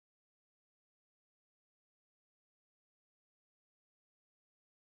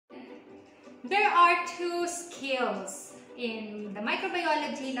there are two skills in the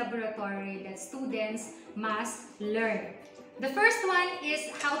microbiology laboratory that students must learn. The first one is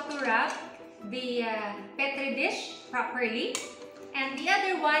how to wrap the Petri dish properly, and the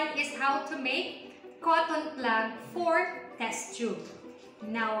other one is how to make cotton plug for test tube.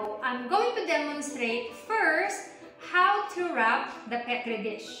 Now, I'm going to demonstrate first how to wrap the Petri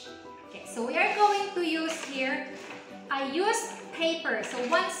dish. Okay, so we are going to use here, I used paper, so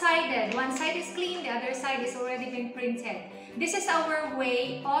one-sided. One side is clean, the other side is already been printed. This is our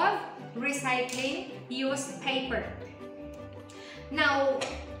way of recycling used paper. Now,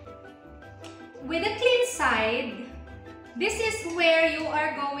 with the clean side, this is where you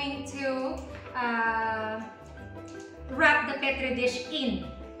are going to wrap the Petri dish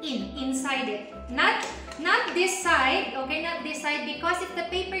inside it. Not this side, okay, not this side, because if the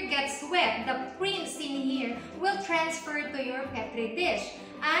paper gets wet, the prints in here will transfer to your Petri dish,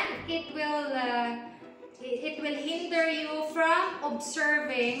 and it will hinder you from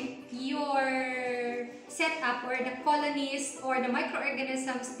observing your setup or the colonies or the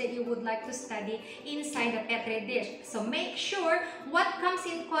microorganisms that you would like to study inside the Petri dish. So make sure what comes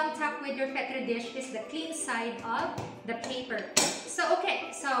in contact with your Petri dish is the clean side of the paper. So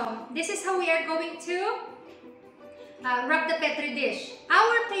okay, so this is how we are going to wrap the Petri dish.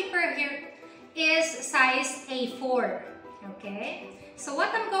 Our paper here is size A4. Okay, so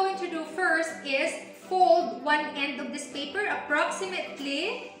what I'm going to do first is fold one end of this paper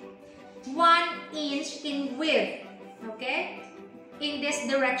approximately 1 inch in width, okay, in this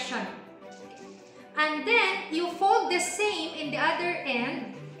direction. And then you fold the same in the other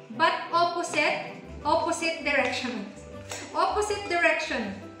end, but opposite direction. Opposite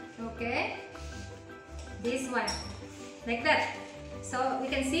direction, okay? This one, like that. So we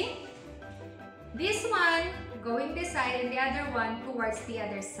can see this one going this side and the other one towards the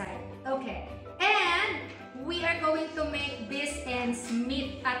other side. Okay, and we are going to make these ends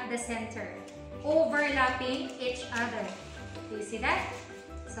meet at the center, overlapping each other. Do you see that?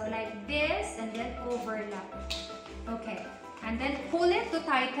 So like this and then overlap. Okay, and then pull it to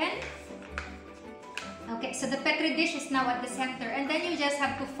tighten. Okay, so the Petri dish is now at the center, and then you just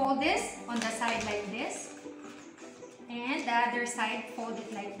have to fold this on the side like this, and the other side fold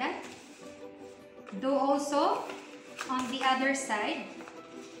it like that. Do also on the other side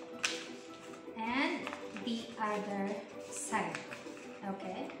and the other side.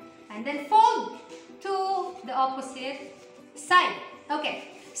 Okay, and then fold to the opposite side. Okay,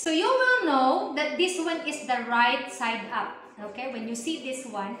 so you will know that this one is the right side up. Okay, when you see this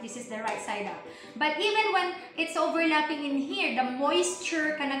one, this is the right side up. But even when it's overlapping in here, the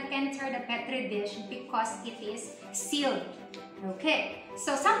moisture cannot enter the Petri dish because it is sealed. Okay,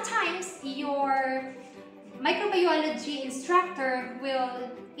 so sometimes your microbiology instructor will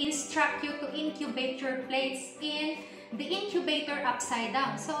instruct you to incubate your plates in the incubator upside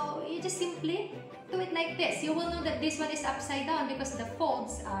down. So you just simply do it like this. You will know that this one is upside down because the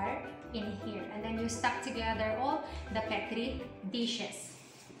folds are in here, and then you stack together all the Petri dishes.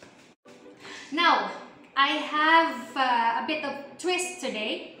 Now, I have a bit of twist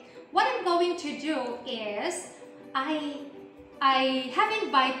today. What I'm going to do is I have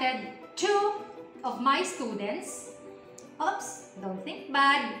invited 2 of my students. Oops, don't think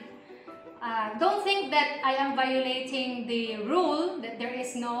bad. Don't think that I am violating the rule that there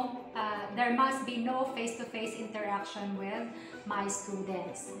must be no face-to-face interaction with my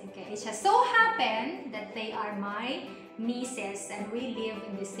students. Okay, it just so happened that they are my nieces and we live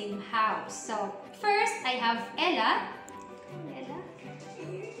in the same house. So first I have Ella. Ella?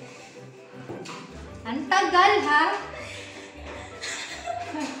 Ang tagal ha?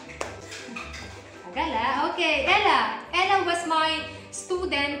 Tagal ha? Okay, Ella. Ella was my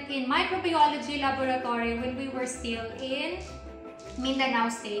student in microbiology laboratory when we were still in Mindanao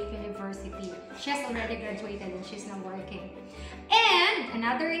State University. She has already graduated and she's now working. And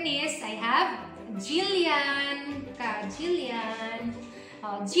another niece, I have Jillian.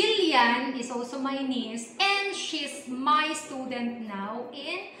 Jillian is also my niece, and she's my student now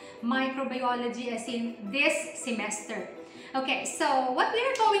in microbiology, as in this semester. Okay, so what we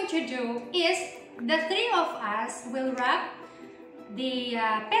are going to do is the 3 of us will wrap the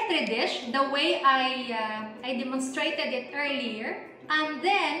Petri dish the way I demonstrated it earlier, and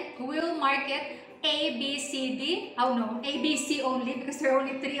then we'll mark it A, B, C, D. Oh no, A, B, C only because there are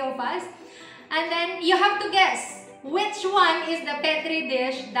only 3 of us. And then you have to guess which one is the Petri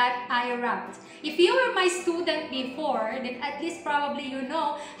dish that I wrapped. If you were my student before, then at least probably you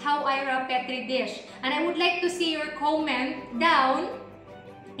know how I wrap Petri dish. And I would like to see your comment down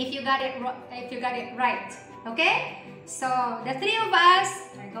if you got it right. Okay? So the three of us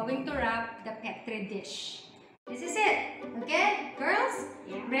are going to wrap the Petri dish. This is it. Okay, girls?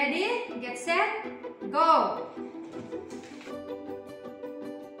 Yeah. Ready? Get set? Go!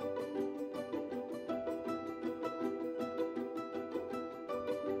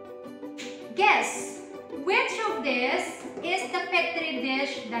 Guess which of this is the Petri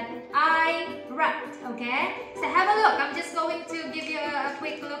dish that I wrapped, okay? So have a look. I'm just going to give you a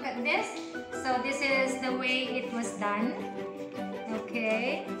quick look at this. So this is the way it was done.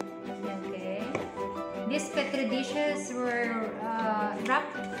 Okay. Okay. These Petri dishes were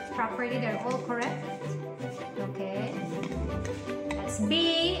wrapped properly. They're all correct. Okay. That's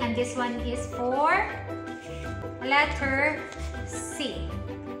B, and this one is for letter C.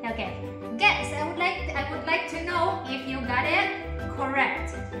 Okay. Guess, I would like to know if you got it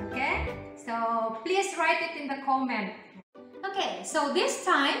correct. Okay? So please write it in the comment. Okay, so this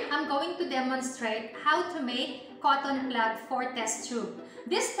time I'm going to demonstrate how to make cotton plug for test tube.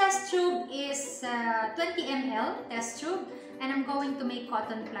 This test tube is 20 ml test tube, and I'm going to make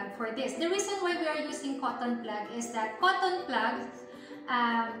cotton plug for this. The reason why we are using cotton plug is that cotton plugs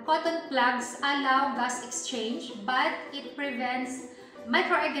allow gas exchange, but it prevents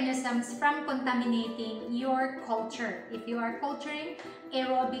microorganisms from contaminating your culture if you are culturing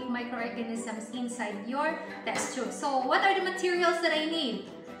aerobic microorganisms inside your test tube. So what are the materials that I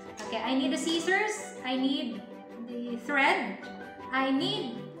need? Okay, I need the scissors, I need the thread, I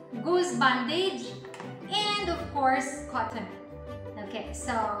need goose bandage, and of course cotton. Okay,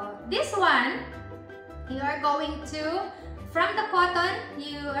 so this one, you are going to, from the cotton,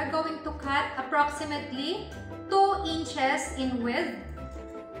 you are going to cut approximately 2 inches in width.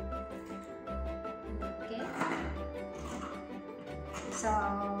 Okay,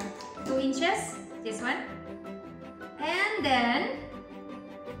 so 2 inches, this one, and then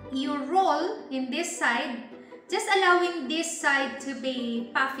you roll in this side, just allowing this side to be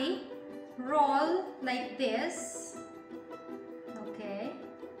puffy. Roll like this, okay,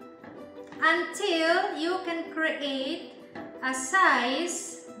 until you can create a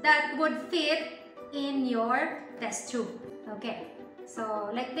size that would fit in your test tube. Okay, so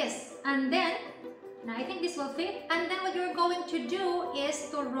like this, and then now I think this will fit, and then what you're going to do is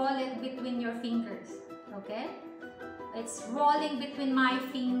to roll it between your fingers. Okay, it's rolling between my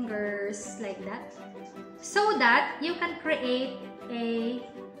fingers like that, so that you can create a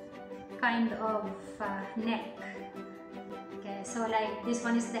kind of neck. Okay, so like this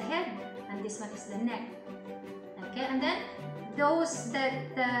one is the head and this one is the neck. Okay, and then those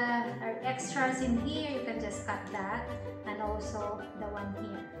that are extras in here, you can just cut that, and also the one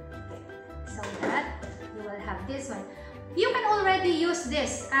here. Okay, so that you will have this one. You can already use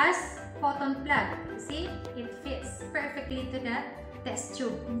this as cotton plug. See, it fits perfectly to the test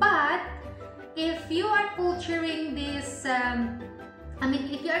tube. But if you are culturing this,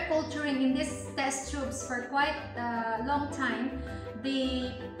 if you are culturing in these test tubes for quite a long time,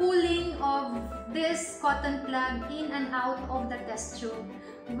 the pulling of this cotton plug in and out of the test tube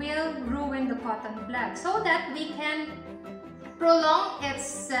will ruin the cotton plug. So that we can prolong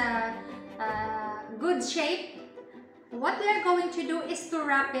its good shape, what we are going to do is to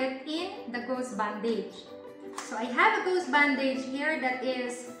wrap it in the gauze bandage. So I have a gauze bandage here that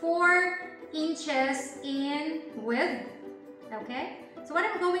is 4 inches in width. Okay, so what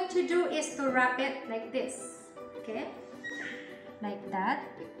I'm going to do is to wrap it like this. Okay, like that,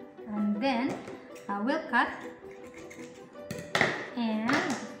 and then I will cut,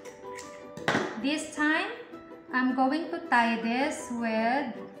 and this time I'm going to tie this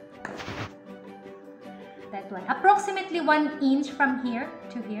with that one, approximately 1 inch from here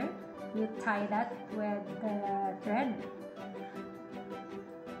to here. You tie that with the thread.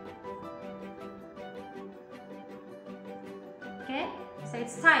 Okay, so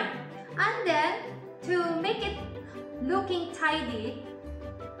it's tied, and then to make it looking tidy,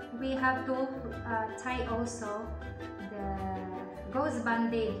 we have to tie also the gauze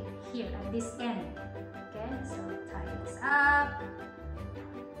bandage here at this end. Okay, so tie this up,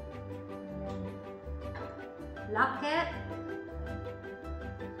 lock it,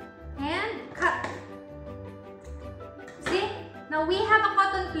 and cut. See, now we have a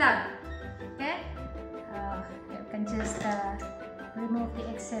cotton plug. Okay, you can just remove the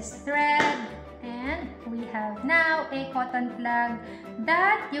excess thread, and we have now a cotton plug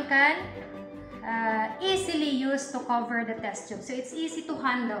that you can easily use to cover the test tube. So it's easy to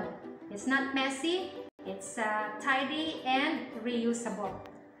handle, it's not messy, it's tidy and reusable.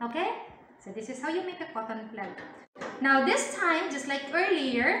 Okay, so this is how you make a cotton plug. Now this time, just like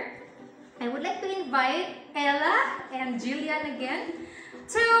earlier, I would like to invite Ella and Jillian again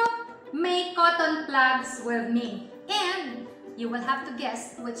to make cotton plugs with me. And you will have to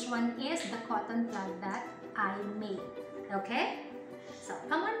guess which one is the cotton plug that I made. Okay? So,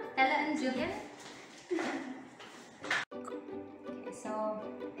 come on, Ella and Julian. Okay, so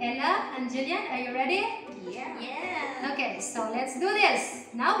Ella and Julian, are you ready? Yeah. Yeah. Okay, so let's do this.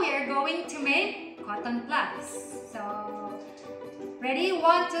 Now we are going to make cotton plugs. So, ready?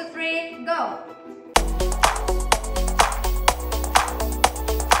 1, 2, 3, go!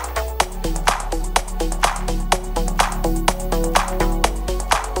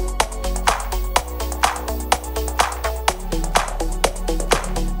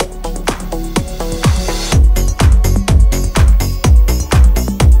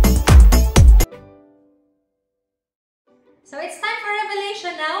 So it's time for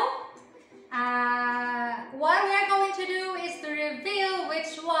revelation now. What we are going to do is to reveal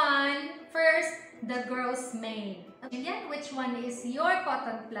which one first the girls made. Julian, which one is your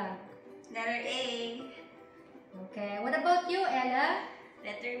cotton plug? Letter A. Okay, what about you, Ella?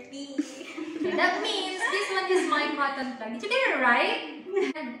 Letter B. Okay, that means this one is my cotton plug. Did you get it right?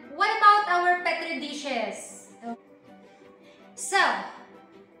 And what about our Petri dishes? So,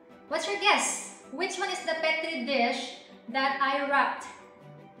 what's your guess? Which one is the Petri dish that I wrapped?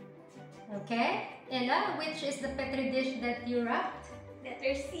 Okay, Ella, which is the Petri dish that you wrapped?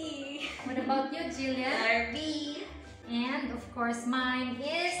 Letter C. What about you, Jillian? Letter B. And of course, mine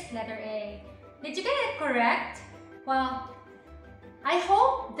is letter A. Did you get it correct? Well, I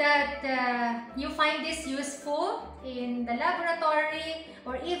hope that you find this useful in the laboratory,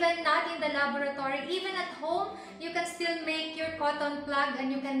 or even not in the laboratory, even at home. You can still make your cotton plug,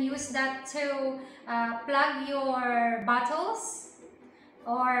 and you can use that to plug your bottles,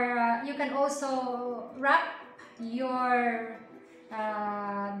 or you can also wrap your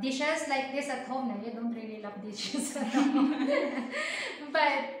dishes like this at home. Now, you don't really love dishes at home.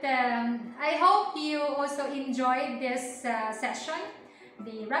 But I hope you also enjoyed this session,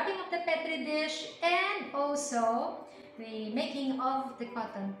 the wrapping of the Petri dish and also the making of the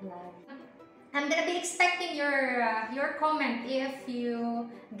cotton plug. I'm gonna be expecting your comment if you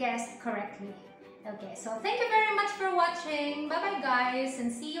guessed correctly. Okay, so thank you very much for watching. Bye bye guys,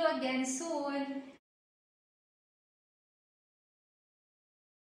 and see you again soon.